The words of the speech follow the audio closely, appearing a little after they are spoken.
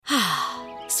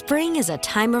Spring is a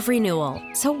time of renewal,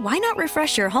 so why not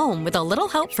refresh your home with a little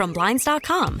help from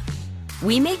Blinds.com?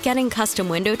 We make getting custom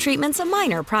window treatments a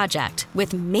minor project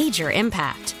with major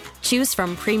impact. Choose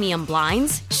from premium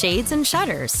blinds, shades, and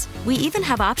shutters. We even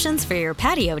have options for your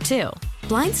patio, too.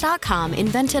 Blinds.com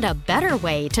invented a better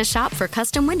way to shop for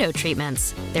custom window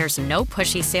treatments. There's no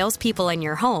pushy salespeople in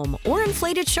your home or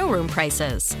inflated showroom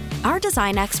prices. Our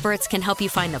design experts can help you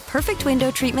find the perfect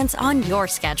window treatments on your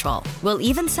schedule. We'll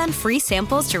even send free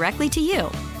samples directly to you.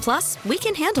 Plus, we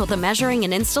can handle the measuring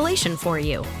and installation for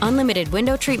you. Unlimited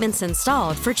window treatments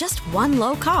installed for just one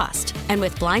low cost. And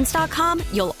with Blinds.com,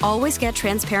 you'll always get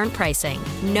transparent pricing.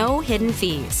 No hidden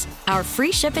fees. Our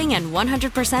free shipping and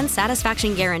 100%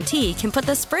 satisfaction guarantee can put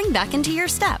the spring back into your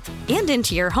step and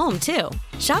into your home, too.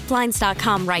 Shop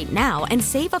Blinds.com right now and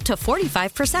save up to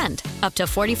 45%. Up to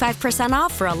 45%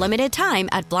 off for a limited time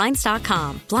at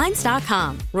Blinds.com.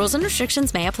 Blinds.com. Rules and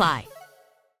restrictions may apply.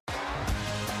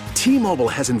 T-Mobile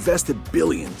has invested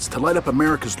billions to light up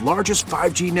America's largest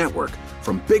 5G network,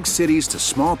 from big cities to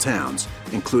small towns,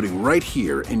 including right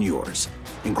here in yours.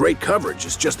 And great coverage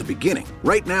is just the beginning.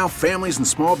 Right now, families and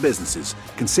small businesses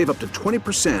can save up to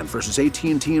 20% versus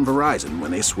AT&T and Verizon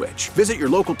when they switch. Visit your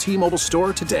local T-Mobile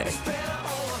store today.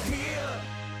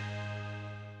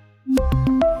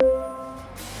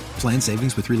 Plan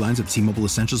savings with 3 lines of T-Mobile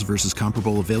Essentials versus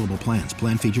comparable available plans.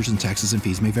 Plan features and taxes and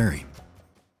fees may vary.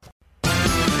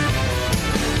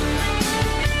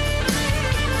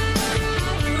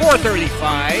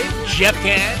 .435, Jeff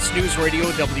Katz, News Radio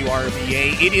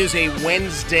WRVA. It is a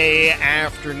Wednesday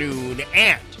afternoon,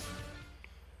 and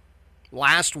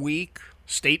last week,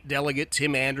 State Delegate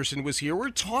Tim Anderson was here. We're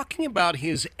talking about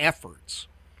his efforts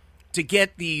to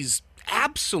get these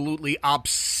absolutely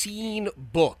obscene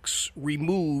books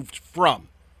removed from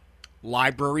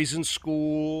libraries and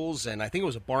schools, and I think it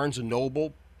was a Barnes &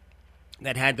 Noble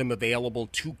that had them available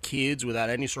to kids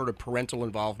without any sort of parental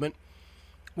involvement.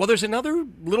 Well, there's another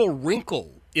little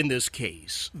wrinkle in this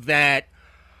case that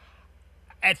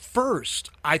at first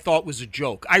I thought was a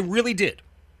joke. I really did.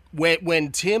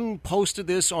 When Tim posted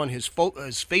this on his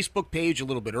Facebook page a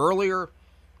little bit earlier,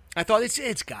 I thought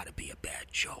it's got to be a bad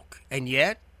joke. And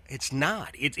yet, it's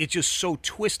not. It's just so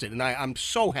twisted, and I'm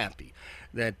so happy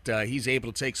that he's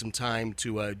able to take some time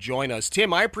to join us.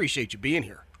 Tim, I appreciate you being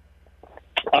here.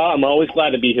 I'm always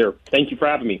glad to be here. Thank you for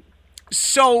having me.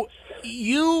 So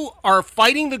you are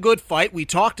fighting the good fight. We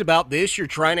talked about this. You're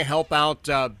trying to help out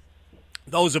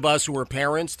those of us who are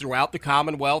parents throughout the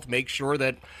Commonwealth, make sure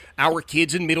that our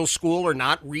kids in middle school are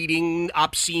not reading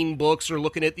obscene books or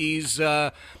looking at these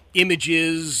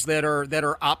images that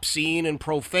are obscene and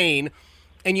profane.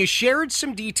 And you shared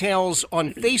some details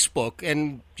on Facebook,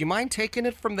 and do you mind taking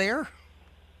it from there?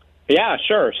 Yeah,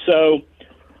 sure. So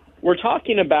we're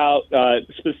talking about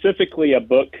specifically a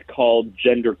book called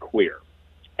Genderqueer.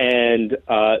 And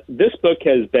this book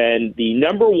has been the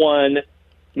number one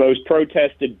most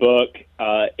protested book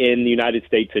in the United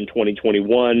States in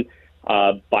 2021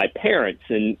 by parents.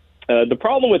 And the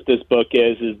problem with this book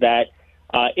is that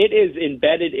it is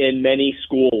embedded in many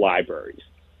school libraries.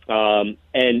 And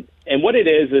what it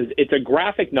is it's a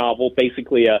graphic novel,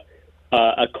 basically a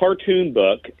cartoon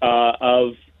book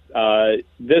of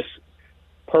this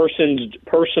person's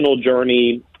personal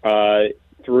journey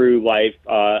through life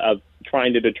of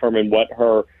trying to determine what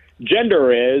her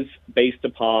gender is based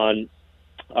upon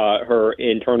her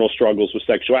internal struggles with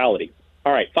sexuality.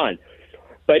 All right, fine.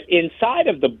 But inside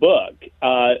of the book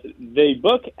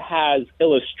has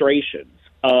illustrations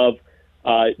of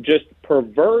just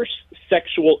perverse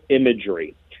sexual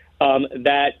imagery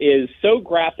that is so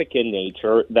graphic in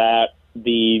nature that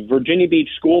the Virginia Beach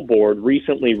School Board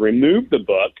recently removed the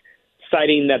book,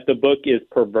 citing that the book is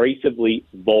pervasively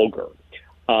vulgar.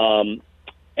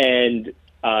 And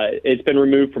it's been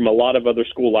removed from a lot of other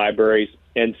school libraries.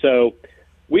 And so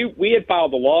we had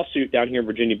filed a lawsuit down here in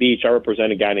Virginia Beach. I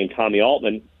represent a guy named Tommy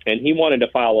Altman, and he wanted to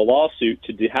file a lawsuit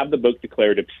to have the book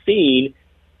declared obscene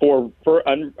for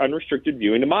unrestricted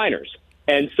viewing to minors.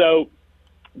 And so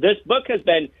this book has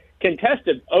been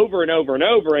contested over and over and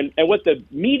over. And what the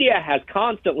media has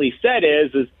constantly said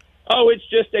is, oh, it's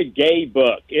just a gay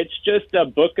book. It's just a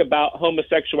book about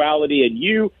homosexuality, and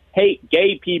you hate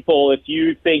gay people if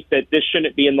you think that this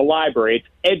shouldn't be in the library. It's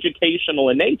educational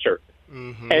in nature.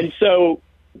 Mm-hmm. And so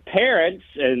parents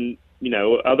and,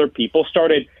 other people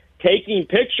started taking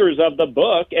pictures of the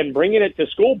book and bringing it to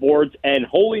school boards and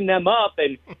holding them up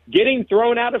and getting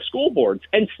thrown out of school boards.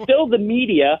 And still the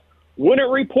media wouldn't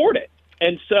report it.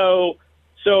 And so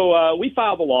we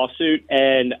filed a lawsuit,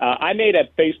 and I made a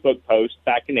Facebook post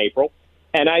back in April,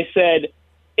 and I said,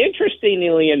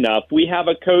 interestingly enough, we have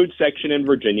a code section in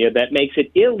Virginia that makes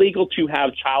it illegal to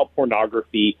have child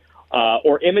pornography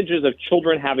or images of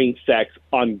children having sex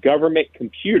on government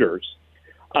computers.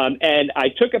 And I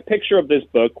took a picture of this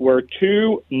book where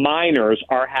two minors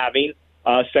are having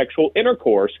sexual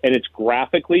intercourse, and it's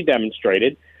graphically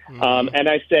demonstrated. And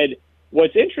I said,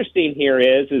 what's interesting here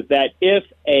is that if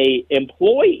a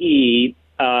employee,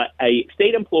 a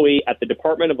state employee at the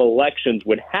Department of Elections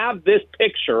would have this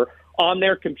picture on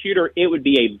their computer, it would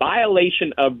be a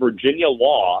violation of Virginia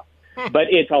law, but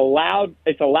it's allowed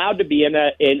to be in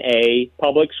a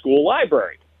public school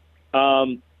library.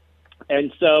 And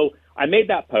so I made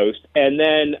that post, and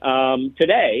then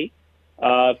today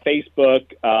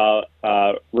Facebook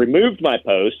removed my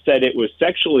post, said it was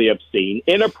sexually obscene,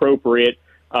 inappropriate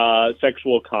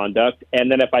sexual conduct,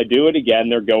 and then if I do it again,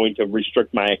 they're going to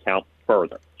restrict my account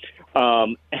further.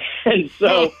 And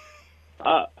so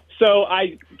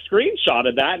I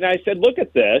screenshotted that, and I said, look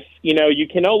at this. You know, you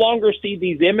can no longer see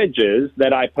these images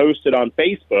that I posted on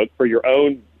Facebook for your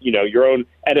own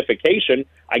edification.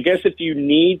 I guess if you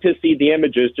need to see the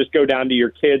images, just go down to your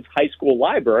kid's high school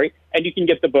library, and you can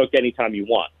get the book anytime you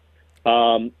want.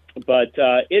 But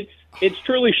it's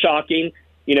truly shocking,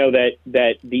 you know,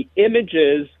 that the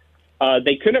images,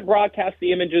 they couldn't broadcast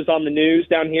the images on the news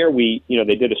down here.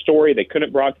 They did a story. They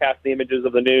couldn't broadcast the images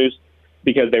of the news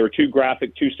because they were too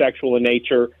graphic, too sexual in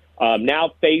nature.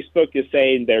 Now Facebook is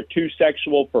saying they're too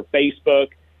sexual for Facebook,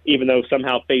 even though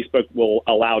somehow Facebook will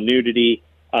allow nudity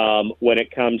when it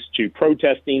comes to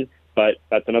protesting, but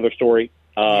that's another story.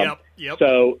 Yep.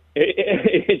 So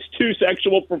it's too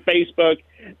sexual for Facebook,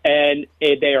 and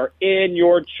they are in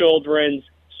your children's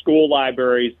school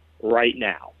libraries right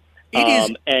now.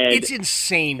 It's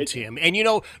insane, Tim. And, you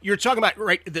know, you're talking about,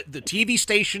 right, the TV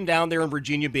station down there in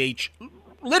Virginia Beach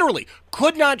literally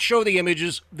could not show the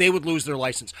images. They would lose their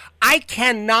license. I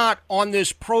cannot on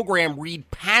this program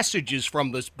read passages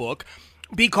from this book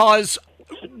because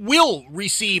we'll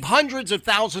receive hundreds of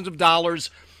thousands of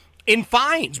dollars in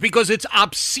fines because it's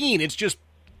obscene. It's just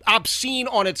obscene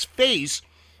on its face.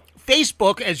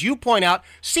 Facebook, as you point out,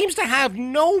 seems to have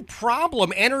no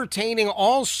problem entertaining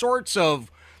all sorts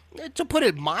of, to put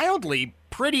it mildly,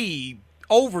 pretty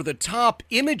over-the-top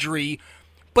imagery.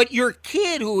 But your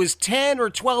kid who is 10 or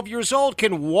 12 years old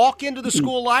can walk into the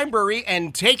school library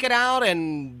and take it out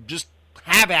and just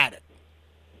have at it.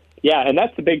 Yeah, and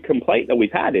that's the big complaint that we've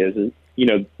had is you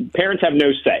know, parents have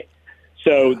no say.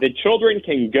 So the children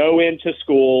can go into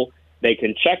school, they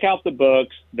can check out the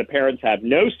books, the parents have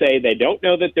no say, they don't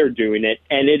know that they're doing it,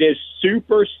 and it is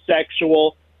super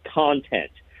sexual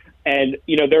content. And,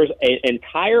 you know, there's an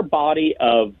entire body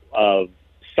of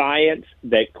science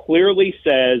that clearly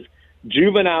says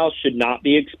juveniles should not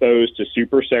be exposed to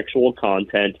super sexual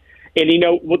content. And, you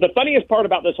know, the funniest part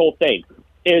about this whole thing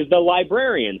is the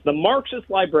librarians, the Marxist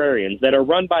librarians that are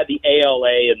run by the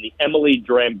ALA and the Emily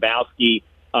Drambowski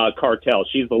cartel.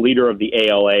 She's the leader of the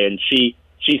ALA, and she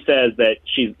says that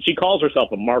she calls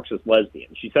herself a Marxist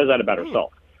lesbian. She says that about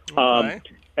herself. Okay.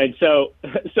 And so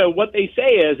what they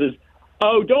say is,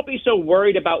 oh, don't be so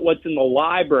worried about what's in the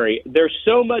library. There's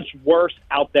so much worse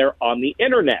out there on the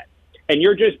internet, and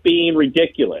you're just being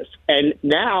ridiculous. And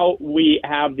now we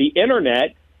have the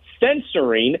internet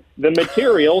censoring the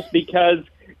materials because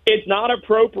it's not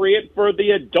appropriate for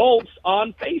the adults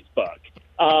on Facebook.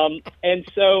 And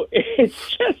so it's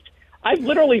just, I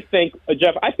literally think,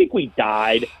 Jeff, I think we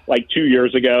died like 2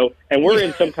 years ago, and we're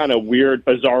in some kind of weird,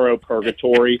 bizarro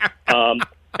purgatory.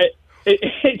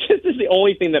 It just is the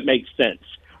only thing that makes sense.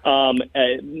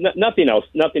 Nothing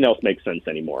else makes sense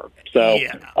anymore. So,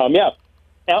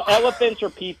 elephants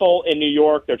are people in New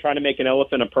York. They're trying to make an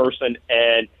elephant a person,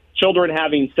 and children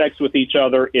having sex with each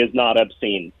other is not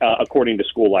obscene, according to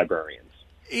school librarians.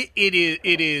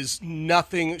 It is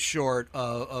nothing short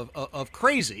of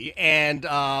crazy, and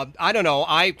I don't know.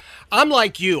 I'm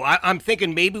like you. I'm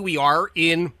thinking maybe we are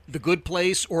in the good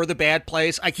place or the bad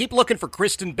place. I keep looking for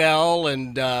Kristen Bell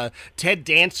and Ted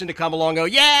Danson to come along and go,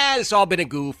 yeah, it's all been a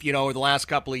goof. You know, over the last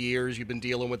couple of years, you've been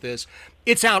dealing with this.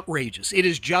 It's outrageous. It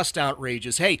is just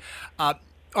outrageous. Hey,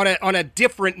 on a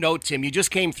different note, Tim, you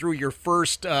just came through your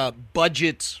first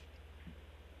budget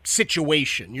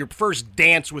situation, your first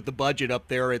dance with the budget up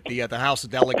there at the House of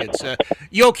Delegates.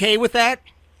 You okay with that?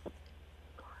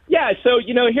 Yeah, so,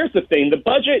 you know, here's the thing. The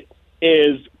budget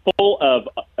is full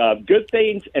of good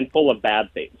things and full of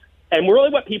bad things. And really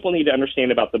what people need to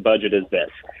understand about the budget is this,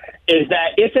 is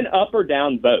that it's an up or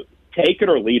down vote. Take it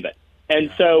or leave it.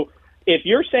 And so if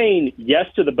you're saying yes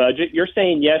to the budget, you're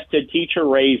saying yes to teacher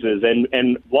raises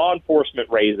and law enforcement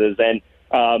raises and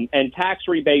and tax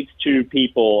rebates to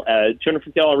people,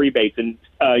 $250 rebates, and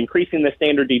increasing the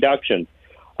standard deductions.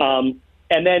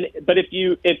 And then, but if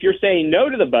you're saying no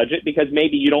to the budget because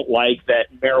maybe you don't like that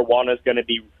marijuana is going to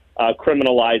be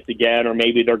criminalized again, or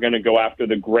maybe they're going to go after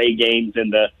the gray games in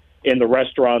the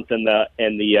restaurants and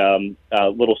the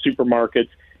little supermarkets.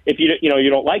 If you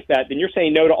don't like that, then you're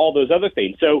saying no to all those other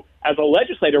things. So as a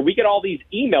legislator, we get all these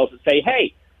emails that say,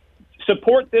 "Hey,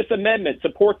 support this amendment,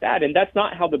 support that," and that's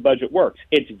not how the budget works.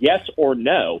 It's yes or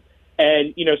no.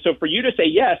 And so for you to say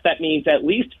yes, that means at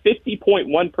least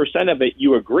 50.1% of it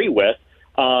you agree with.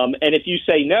 And if you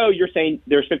say no, you're saying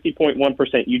there's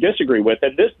 50.1% you disagree with.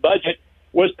 And this budget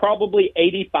was probably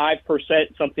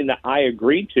 85% something that I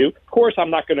agreed to. Of course, I'm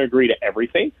not going to agree to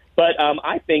everything, but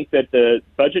I think that the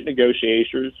budget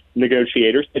negotiators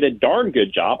did a darn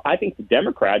good job. I think the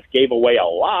Democrats gave away a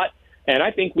lot, and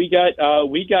I think we got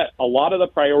a lot of the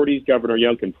priorities Governor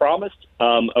Youngkin promised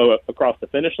across the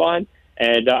finish line.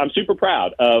 And I'm super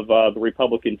proud of the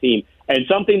Republican team, and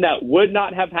something that would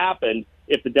not have happened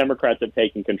if the Democrats had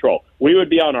taken control. We would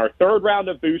be on our third round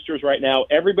of boosters right now.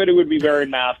 Everybody would be wearing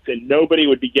masks, and nobody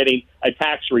would be getting a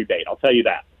tax rebate. I'll tell you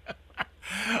that.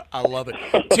 I love it.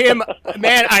 Tim,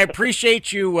 man, I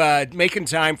appreciate you making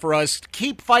time for us.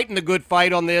 Keep fighting the good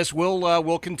fight on this.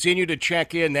 We'll continue to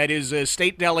check in. That is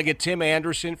State Delegate Tim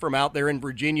Anderson from out there in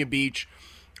Virginia Beach.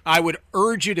 I would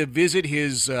urge you to visit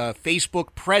his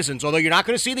Facebook presence, although you're not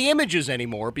going to see the images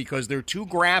anymore because they're too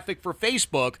graphic for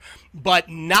Facebook, but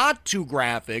not too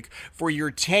graphic for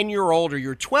your 10-year-old or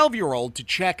your 12-year-old to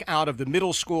check out of the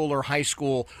middle school or high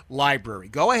school library.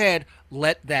 Go ahead,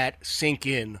 let that sink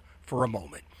in for a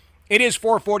moment. It is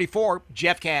 4:44,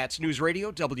 Jeff Katz, News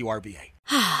Radio, WRVA.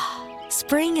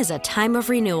 Spring is a time of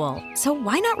renewal, so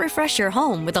why not refresh your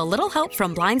home with a little help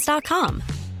from Blinds.com?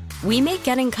 We make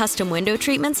getting custom window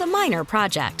treatments a minor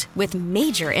project with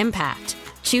major impact.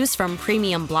 Choose from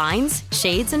premium blinds,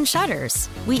 shades, and shutters.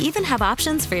 We even have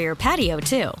options for your patio,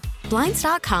 too.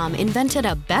 Blinds.com invented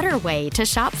a better way to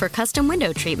shop for custom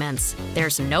window treatments.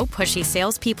 There's no pushy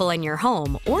salespeople in your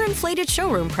home or inflated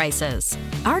showroom prices.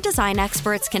 Our design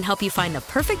experts can help you find the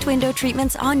perfect window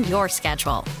treatments on your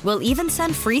schedule. We'll even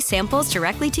send free samples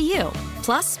directly to you.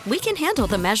 Plus, we can handle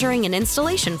the measuring and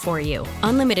installation for you.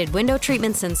 Unlimited window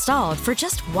treatments installed for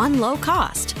just one low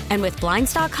cost. And with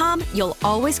Blinds.com, you'll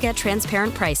always get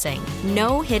transparent pricing.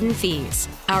 No hidden fees.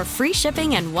 Our free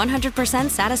shipping and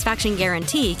 100% satisfaction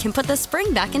guarantee can put the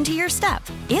spring back into your step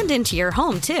and into your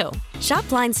home, too. Shop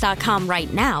Blinds.com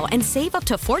right now and save up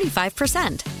to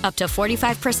 45%. Up to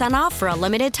 45% off for a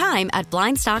limited time at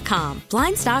Blinds.com.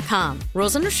 Blinds.com.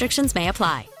 Rules and restrictions may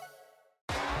apply.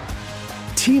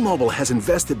 T-Mobile has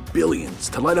invested billions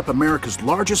to light up America's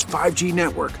largest 5G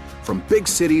network, from big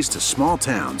cities to small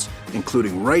towns,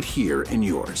 including right here in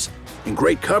yours. And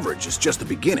great coverage is just the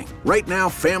beginning. Right now,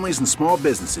 families and small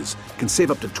businesses can save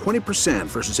up to 20%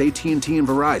 versus AT&T and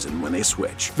Verizon when they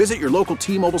switch. Visit your local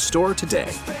T-Mobile store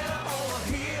today.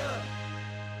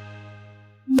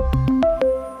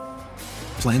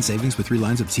 Plan savings with 3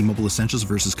 lines of T-Mobile Essentials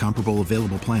versus comparable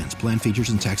available plans. Plan features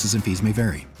and taxes and fees may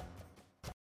vary.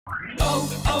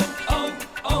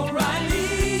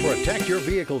 Protect your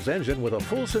vehicle's engine with a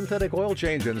full synthetic oil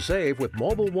change and save with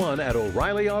Mobil 1 at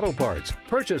O'Reilly Auto Parts.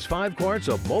 Purchase 5 quarts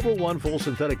of Mobil 1 full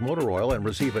synthetic motor oil and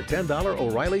receive a $10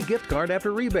 O'Reilly gift card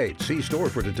after rebate. See store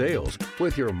for details.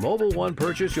 With your Mobil 1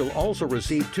 purchase, you'll also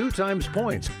receive 2 times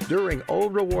points during O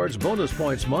Rewards Bonus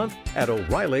Points Month at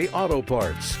O'Reilly Auto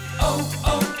Parts.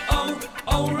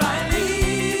 O'Reilly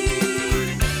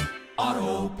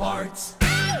Auto Parts.